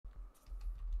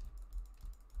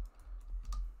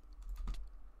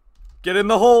Get in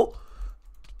the hole.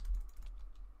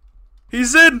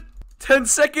 He's in. 10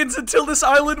 seconds until this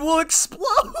island will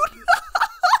explode.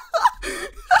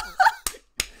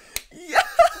 Yes.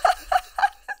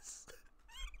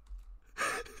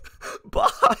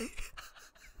 Bye.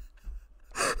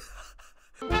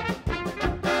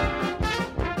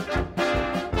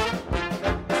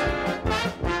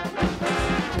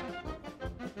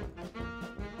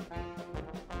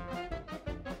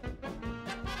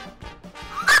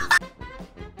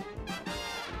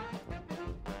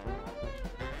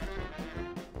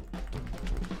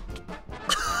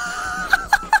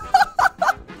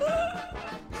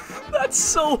 That's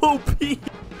so OP.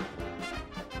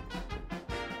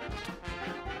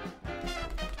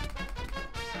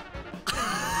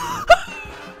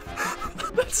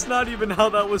 That's not even how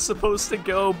that was supposed to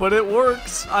go, but it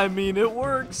works. I mean, it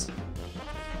works.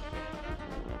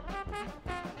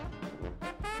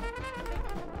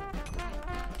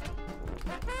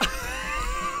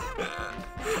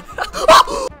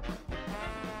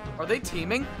 Are they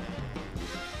teaming?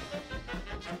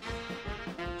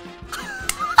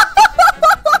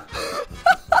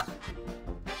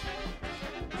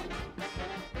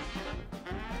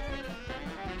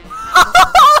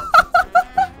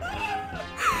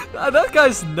 That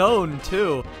guy's known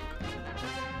too.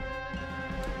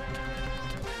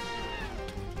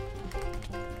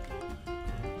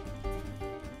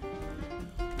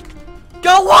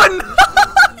 Got one!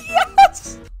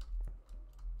 Yes!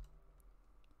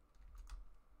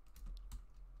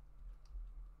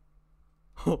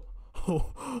 Oh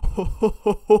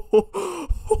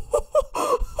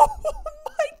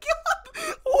my god!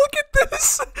 Look at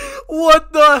this!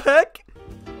 What the heck?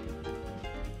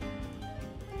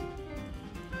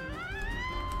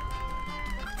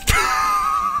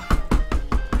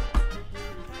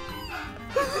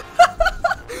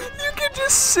 You can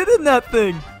just sit in that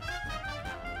thing.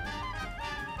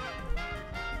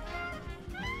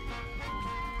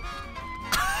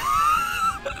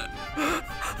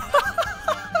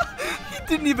 He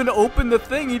didn't even open the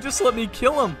thing, he just let me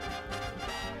kill him.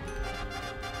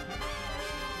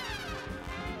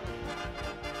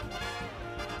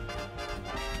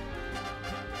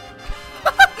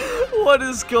 What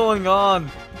is going on?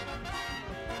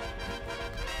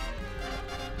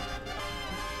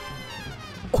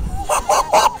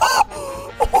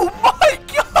 Oh my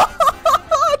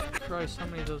god! Christ, how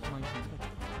many of those might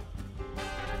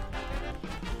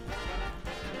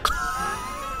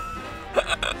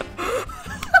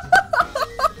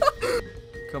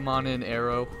Come on in,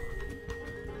 Arrow.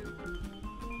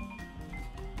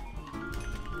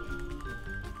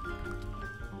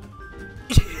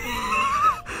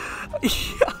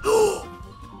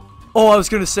 Oh, I was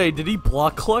gonna say, did he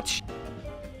block clutch?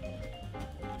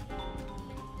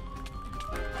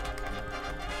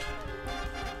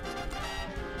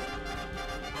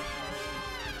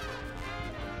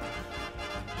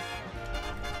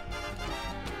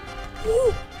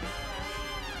 Woo.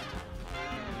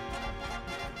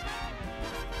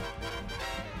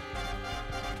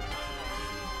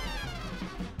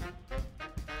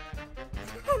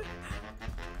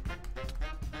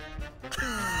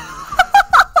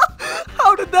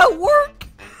 How did that work?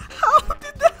 How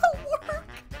did that work?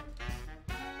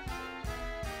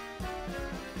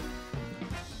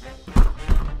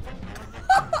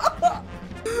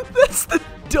 That's the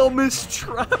dumbest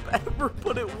trap ever,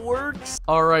 but it works.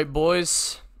 Alright,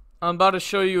 boys. I'm about to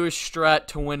show you a strat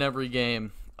to win every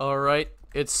game. Alright?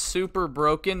 It's super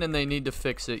broken and they need to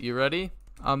fix it. You ready?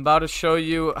 I'm about to show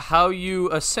you how you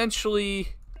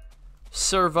essentially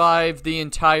survive the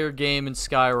entire game in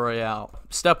Sky Royale.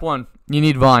 Step 1. You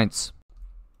need vines.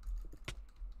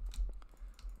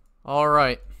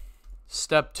 Alright.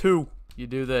 Step 2. You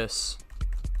do this.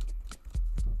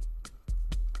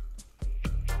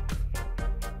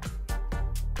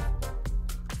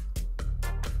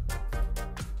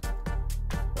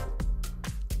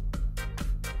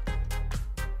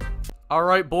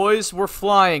 Alright, boys, we're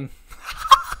flying.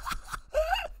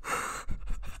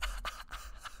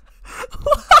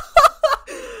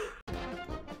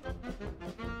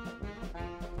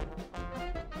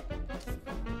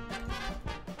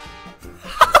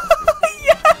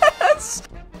 Yes!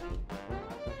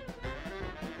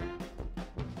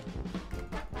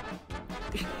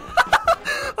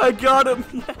 I got him,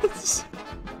 yes!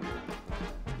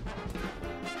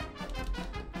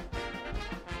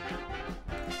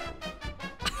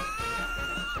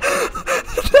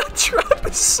 That trap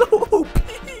is so OP!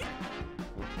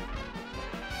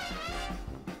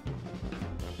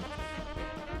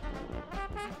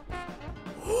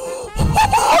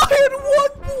 I had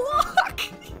one block!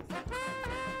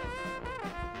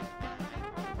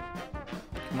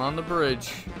 I'm on the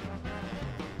bridge.